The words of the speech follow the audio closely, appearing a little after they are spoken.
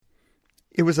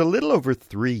It was a little over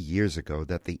 3 years ago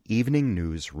that the evening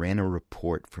news ran a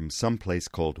report from some place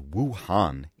called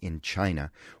Wuhan in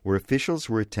China, where officials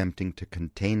were attempting to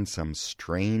contain some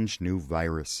strange new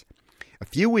virus. A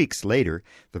few weeks later,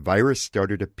 the virus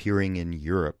started appearing in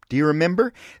Europe. Do you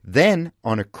remember? Then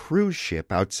on a cruise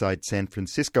ship outside San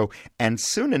Francisco, and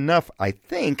soon enough, I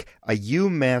think, a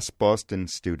UMass Boston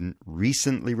student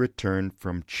recently returned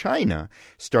from China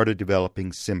started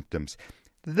developing symptoms.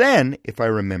 Then, if I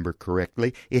remember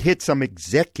correctly, it hit some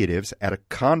executives at a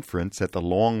conference at the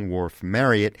Long Wharf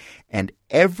Marriott, and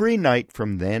every night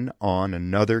from then on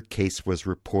another case was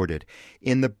reported.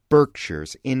 In the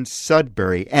Berkshires, in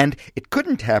Sudbury, and it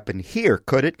couldn't happen here,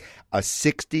 could it? A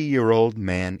 60-year-old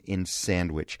man in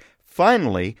Sandwich.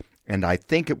 Finally, and I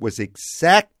think it was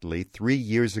exactly 3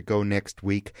 years ago next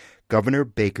week, Governor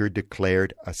Baker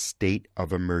declared a state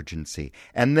of emergency.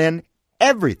 And then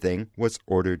everything was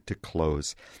ordered to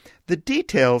close. The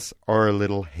details are a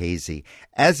little hazy,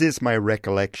 as is my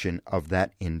recollection of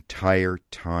that entire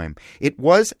time. It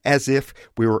was as if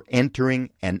we were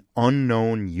entering an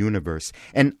unknown universe,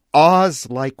 an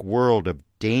Oz-like world of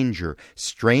danger,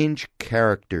 strange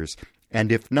characters,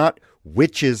 and if not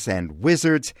witches and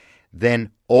wizards,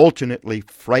 then alternately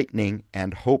frightening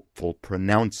and hopeful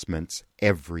pronouncements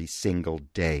every single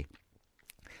day.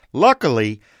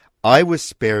 Luckily, I was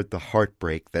spared the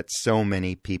heartbreak that so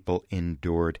many people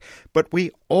endured, but we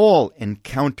all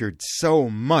encountered so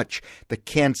much: the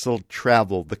canceled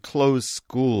travel, the closed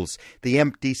schools, the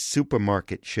empty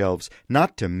supermarket shelves,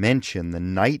 not to mention the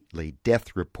nightly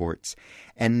death reports.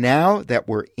 And now that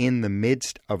we're in the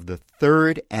midst of the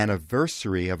 3rd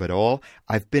anniversary of it all,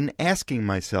 I've been asking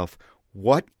myself,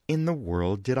 what in the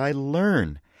world did I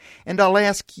learn? And I'll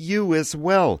ask you as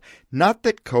well. Not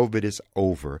that COVID is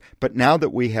over, but now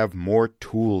that we have more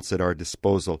tools at our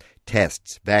disposal,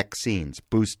 tests, vaccines,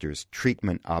 boosters,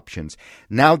 treatment options,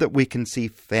 now that we can see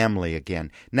family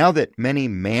again, now that many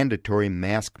mandatory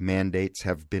mask mandates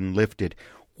have been lifted,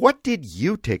 what did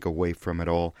you take away from it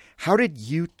all? How did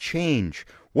you change?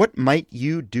 What might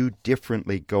you do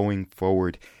differently going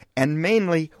forward? And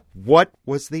mainly, what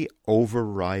was the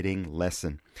overriding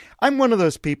lesson? I'm one of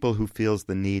those people who feels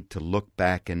the need to look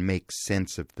back and make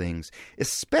sense of things,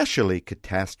 especially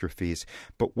catastrophes.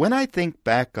 But when I think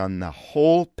back on the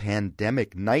whole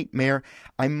pandemic nightmare,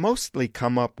 I mostly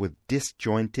come up with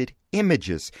disjointed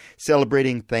images,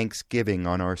 celebrating Thanksgiving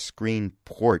on our screen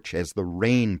porch as the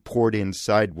rain poured in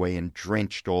sideways and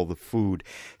drenched all the food,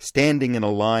 standing in a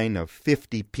line of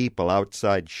 50 people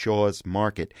outside Shaw's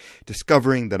Market,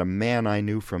 discovering that a man I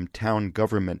knew from town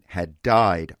government had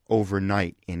died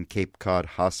overnight in Cape Cod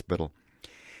Hospital.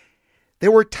 There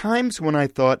were times when I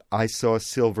thought I saw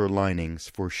silver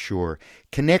linings, for sure,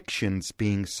 connections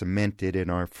being cemented in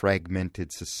our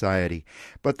fragmented society.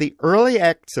 But the early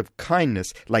acts of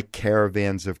kindness, like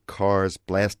caravans of cars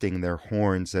blasting their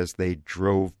horns as they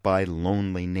drove by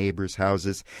lonely neighbors'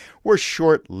 houses, were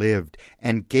short-lived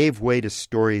and gave way to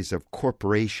stories of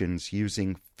corporations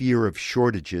using fear of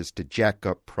shortages to jack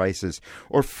up prices,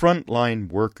 or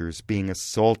frontline workers being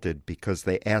assaulted because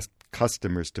they asked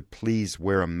customers to please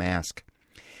wear a mask.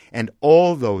 And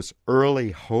all those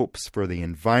early hopes for the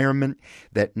environment,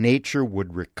 that nature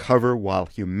would recover while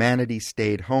humanity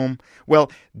stayed home,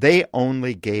 well, they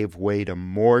only gave way to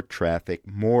more traffic,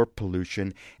 more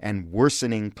pollution, and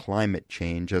worsening climate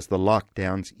change as the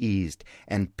lockdowns eased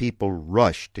and people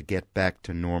rushed to get back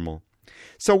to normal.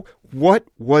 So what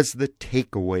was the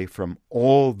takeaway from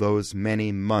all those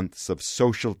many months of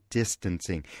social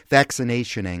distancing,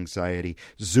 vaccination anxiety,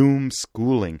 Zoom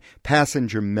schooling,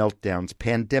 passenger meltdowns,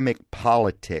 pandemic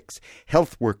politics,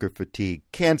 health worker fatigue,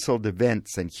 canceled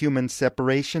events, and human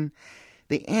separation?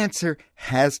 The answer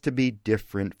has to be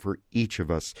different for each of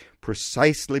us,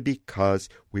 precisely because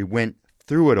we went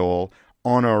through it all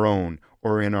on our own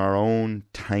or in our own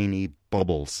tiny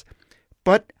bubbles.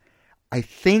 But I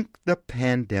think the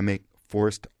pandemic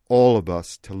forced all of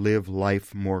us to live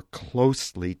life more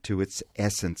closely to its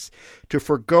essence, to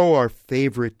forgo our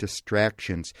favorite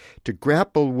distractions, to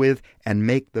grapple with and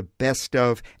make the best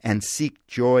of and seek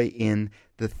joy in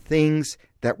the things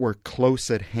that were close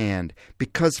at hand,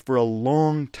 because for a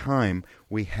long time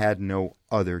we had no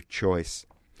other choice.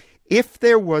 If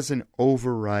there was an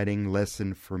overriding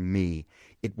lesson for me,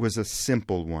 it was a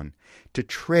simple one: to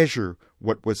treasure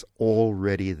what was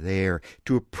already there,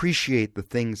 to appreciate the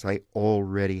things I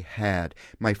already had,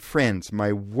 my friends,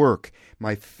 my work,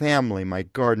 my family, my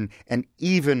garden, and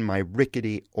even my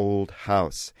rickety old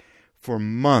house. For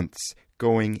months,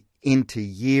 going into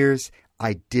years,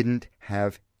 I didn't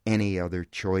have any other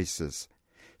choices.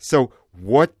 So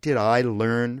what did I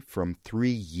learn from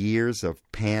 3 years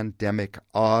of pandemic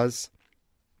Oz?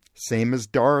 Same as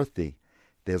Dorothy.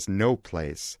 There's no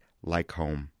place like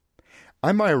home.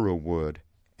 I'm Ira Wood,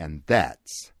 and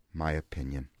that's my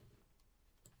opinion.